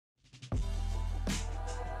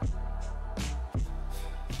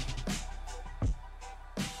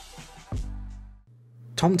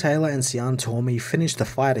Tom Taylor and Cian Tormey finished the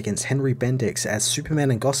fight against Henry Bendix as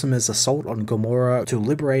Superman and Gossamer's assault on Gomorrah to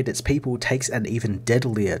liberate its people takes an even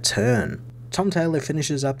deadlier turn. Tom Taylor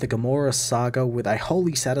finishes up the GAMORRA'S saga with a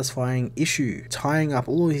wholly satisfying issue, tying up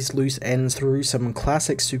all his loose ends through some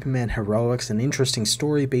classic Superman heroics and interesting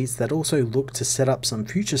story beats that also look to set up some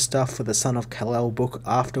future stuff for the Son of Kal-El book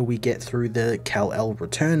after we get through the Kal-El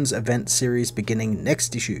Returns event series beginning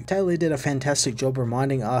next issue. Taylor did a fantastic job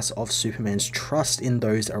reminding us of Superman's trust in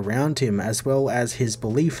those around him, as well as his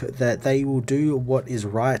belief that they will do what is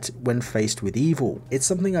right when faced with evil. It's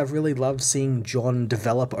something I've really loved seeing John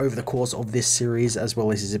develop over the course of this series, as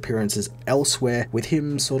well as his appearances elsewhere, with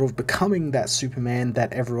him sort of becoming that Superman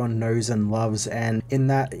that everyone knows and loves, and in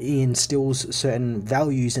that he instills certain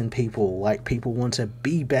values in people, like people want to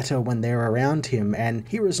be better when they're around him, and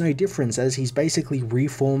here is no difference, as he's basically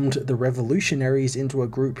reformed the revolutionaries into a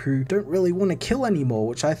group who don't really want to kill anymore,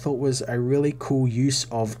 which I thought was a really cool use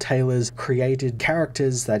of Taylor's created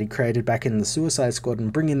characters that he created back in the Suicide Squad,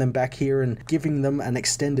 and bringing them back here and giving them an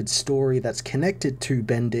extended story that's connected to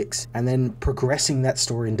Bendix, and then progressing that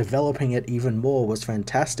story and developing it even more was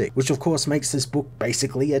fantastic, which of course makes this book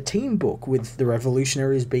basically a team book, with the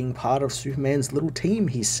revolutionaries being part of Superman's little team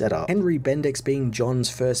he's set up. Henry Bendix being John's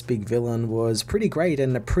first big villain was pretty great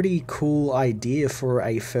and a pretty cool idea for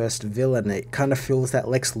a first villain. It kind of fills that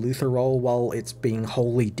Lex Luthor role while it's being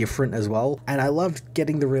wholly different as well, and I loved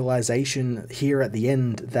getting the realization here at the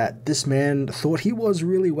end that this man thought he was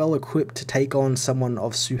really well equipped to take on someone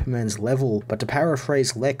of Superman's level, but to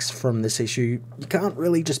paraphrase Lex from this issue, you can't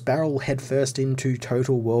really just barrel headfirst into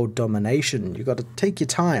total world domination. You gotta take your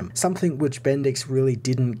time, something which Bendix really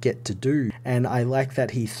didn't get to do, and I like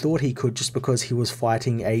that he thought he could just because he was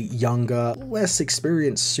fighting a younger, less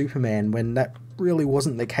experienced Superman, when that really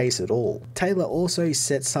wasn't the case at all. Taylor also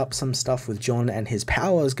sets up some stuff with John and his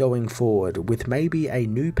powers going forward, with maybe a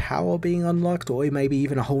new power being unlocked, or maybe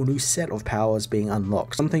even a whole new set of powers being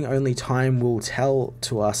unlocked. Something only time will tell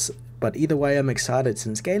to us. But either way, I'm excited,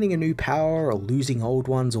 since gaining a new power or losing old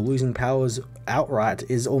ones or losing powers outright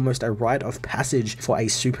is almost a rite of passage for a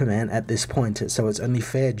Superman at this point, so it's only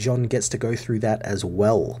fair John gets to go through that as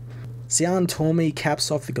well. Cian Tormey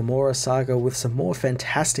caps off the GAMORRA'S saga with some more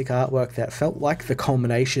fantastic artwork that felt like the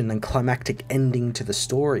culmination and climactic ending to the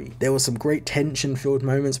story. There were some great tension-filled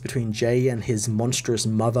moments between Jay and his monstrous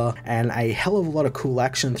mother, and a hell of a lot of cool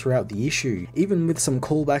action throughout the issue, even with some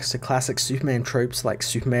callbacks to classic Superman tropes like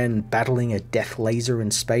Superman battling a death laser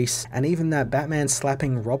in space, and even that Batman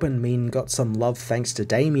slapping Robin meme got some love thanks to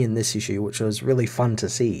Damian this issue, which was really fun to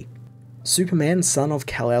see. Superman Son of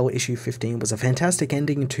Kal-El issue 15 was a fantastic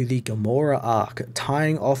ending to the Gamorra arc,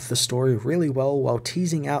 tying off the story really well while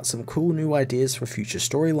teasing out some cool new ideas for future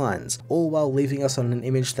storylines, all while leaving us on an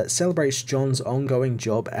image that celebrates John's ongoing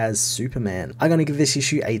job as Superman. I'm gonna give this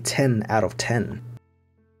issue a 10 out of 10.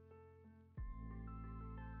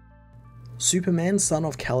 Superman Son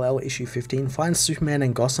of Kal-El issue 15 finds Superman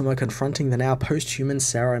and Gossamer confronting the now post-human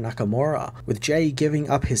Sarah Nakamura, with Jay giving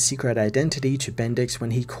up his secret identity to Bendix when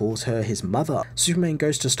he calls her his mother. Superman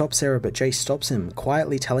goes to stop Sarah, but Jay stops him,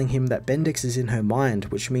 quietly telling him that Bendix is in her mind,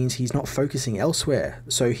 which means he's not focusing elsewhere,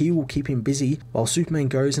 so he will keep him busy while Superman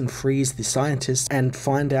goes and frees the scientists and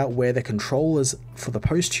find out where the controllers for the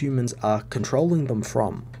post-humans are controlling them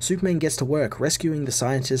from. Superman gets to work rescuing the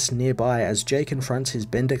scientists nearby as Jay confronts his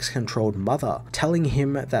Bendix-controlled mother, telling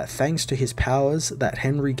him that thanks to his powers that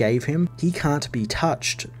Henry gave him, he can't be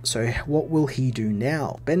touched, so what will he do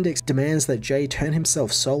now? Bendix demands that Jay turn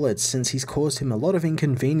himself solid since he's caused him a lot of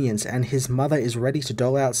inconvenience and his mother is ready to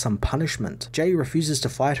dole out some punishment. Jay refuses to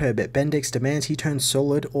fight her, but Bendix demands he turns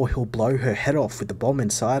solid or he'll blow her head off with the bomb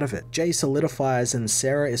inside of it. Jay solidifies and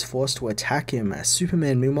Sarah is forced to attack him as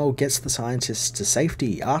Superman meanwhile gets the scientists to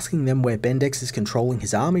safety, asking them where Bendix is controlling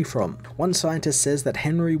his army from. One scientist says that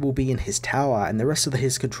Henry will be in his tower and the rest of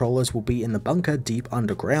his controllers will be in the bunker deep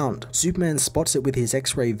underground. Superman spots it with his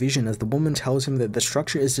X-ray vision as the woman tells him that the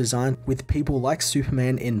structure is designed with people like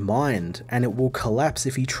Superman in mind and it will collapse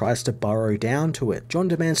if he tries to burrow down to it. John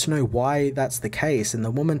demands to know why that's the case and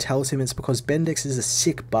the woman tells him it's because Bendix is a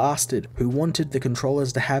sick bastard who wanted the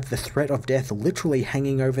controllers to have the threat of death literally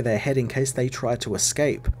hanging over their head in case they try to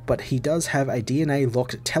escape, but he does have a DNA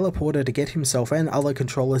locked teleporter to get himself and other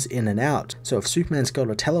controllers in and out, so if Superman's got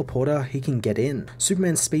a teleporter, bunker, he can get in.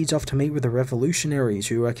 Superman speeds off to meet with the revolutionaries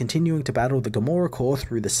who are continuing to battle the Gamorra Corps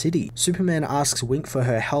through the city. Superman asks Wink for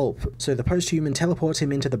her help, so the post-human teleports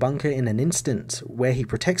him into the bunker in an instant, where he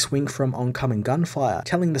protects Wink from oncoming gunfire,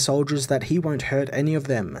 telling the soldiers that he won't hurt any of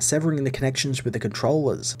them, severing the connections with the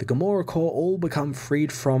controllers. The Gamorra Corps all become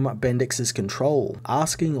freed from Bendix's control,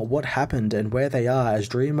 asking what happened and where they are as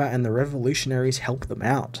Dreamer and the revolutionaries help them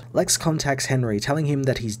out. Lex contacts Henry, telling him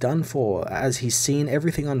that he's done for, as he's seen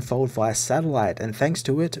everything unfold via satellite, and thanks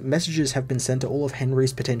to it, messages have been sent to all of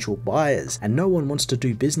Henry's potential buyers, and no one wants to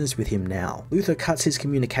do business with him now. Luthor cuts his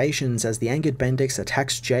communications as the angered Bendix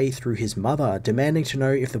attacks Jay through his mother, demanding to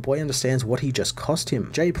know if the boy understands what he just cost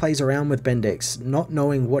him. Jay plays around with Bendix, not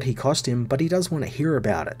knowing what he cost him, but he does want to hear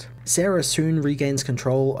about it. Sarah soon regains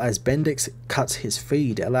control as Bendix cuts his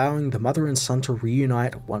feed, allowing the mother and son to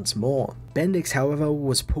reunite once more. Bendix, however,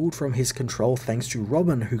 was pulled from his control thanks to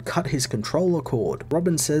Robin, who cut his controller cord.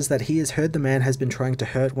 Robin says that he has heard the man has been trying to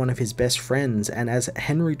hurt one of his best friends, and as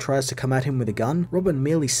Henry tries to come at him with a gun, Robin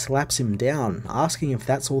merely slaps him down, asking if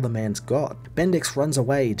that's all the man's got. Bendix runs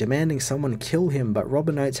away, demanding someone kill him, but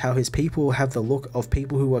Robin notes how his people have the look of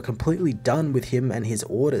people who are completely done with him and his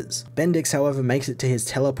orders. Bendix, however, makes it to his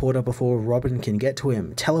teleporter before Robin can get to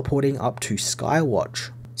him, teleporting up to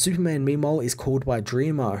Skywatch. Superman meanwhile is called by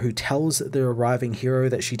Dreamer, who tells the arriving hero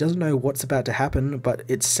that she doesn't know what's about to happen, but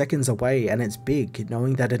it's seconds away and it's big,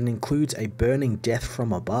 knowing that it includes a burning death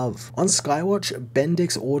from above. On Skywatch,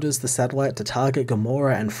 Bendix orders the satellite to target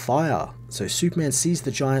Gamorra and fire. So Superman sees the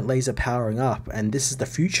giant laser powering up, and this is the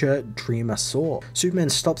future Dreamer saw. Superman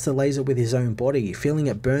stops the laser with his own body, feeling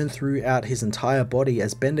it burn throughout his entire body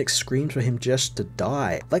as Bendix screams for him just to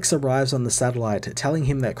die. Lex arrives on the satellite, telling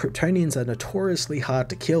him that Kryptonians are notoriously hard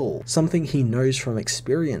to kill, something he knows from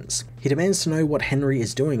experience. He demands to know what Henry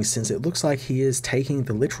is doing, since it looks like he is taking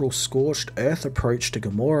the literal scorched earth approach to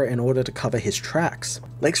Gamorra in order to cover his tracks.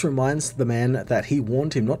 Lex reminds the man that he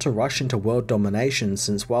warned him not to rush into world domination,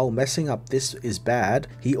 since while messing up this is bad,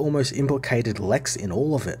 he almost implicated Lex in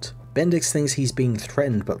all of it. Bendix thinks he's being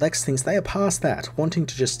threatened, but Lex thinks they are past that, wanting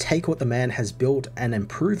to just take what the man has built and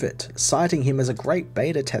improve it, citing him as a great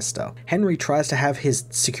beta tester. Henry tries to have his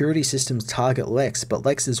security systems target Lex, but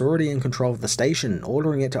Lex is already in control of the station,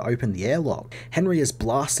 ordering it to open the airlock. Henry is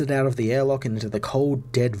blasted out of the airlock into the cold,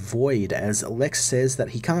 dead void, as Lex says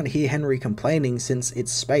that he can't hear Henry complaining since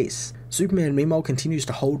it's space. Superman meanwhile continues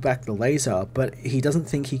to hold back the laser, but he doesn't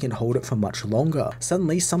think he can hold it for much longer.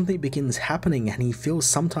 Suddenly something begins happening and he feels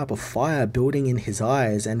some type of fire building in his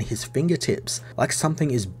eyes and his fingertips, like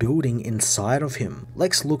something is building inside of him.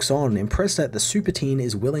 Lex looks on, impressed that the super teen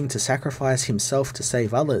is willing to sacrifice himself to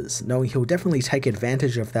save others, knowing he'll definitely take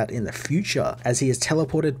advantage of that in the future, as he is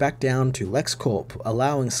teleported back down to LexCorp,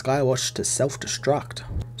 allowing Skywatch to self-destruct.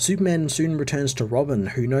 Superman soon returns to Robin,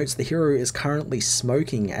 who notes the hero is currently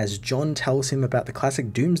smoking as John tells him about the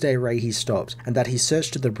classic Doomsday Ray he stopped, and that he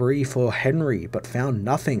searched the debris for Henry but found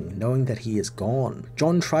nothing, knowing that he is gone.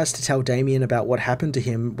 John tries to tell Damian about what happened to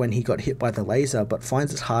him when he got hit by the laser, but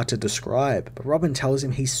finds it hard to describe. But Robin tells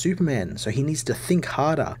him he's Superman, so he needs to think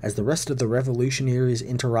harder, as the rest of the revolutionaries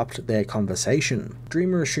interrupt their conversation.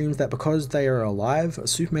 Dreamer assumes that because they are alive,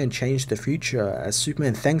 Superman changed the future, as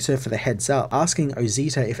Superman thanks her for the heads up, asking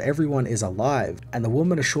Ozita if everyone is alive, and the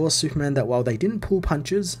woman assures Superman that while they didn't pull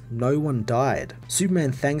punches, no one died.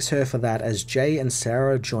 Superman thanks her for that as Jay and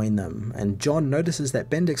Sarah join them, and John notices that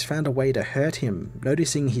Bendix found a way to hurt him,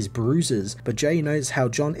 noticing his bruises, but Jay notes how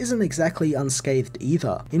John isn't exactly unscathed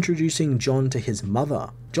either, introducing John to his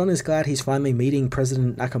mother. John is glad he's finally meeting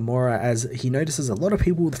President Nakamura, as he notices a lot of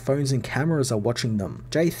people with phones and cameras are watching them.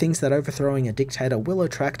 Jay thinks that overthrowing a dictator will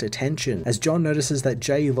attract attention, as John notices that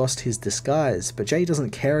Jay lost his disguise, but Jay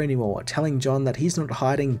doesn't care anymore, telling John that he's not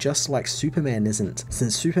hiding just like Superman isn't,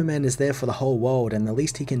 since Superman is there for the whole world and the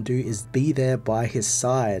least he can do is be there by his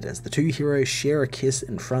side, as the two heroes share a kiss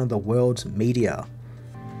in front of the world's media.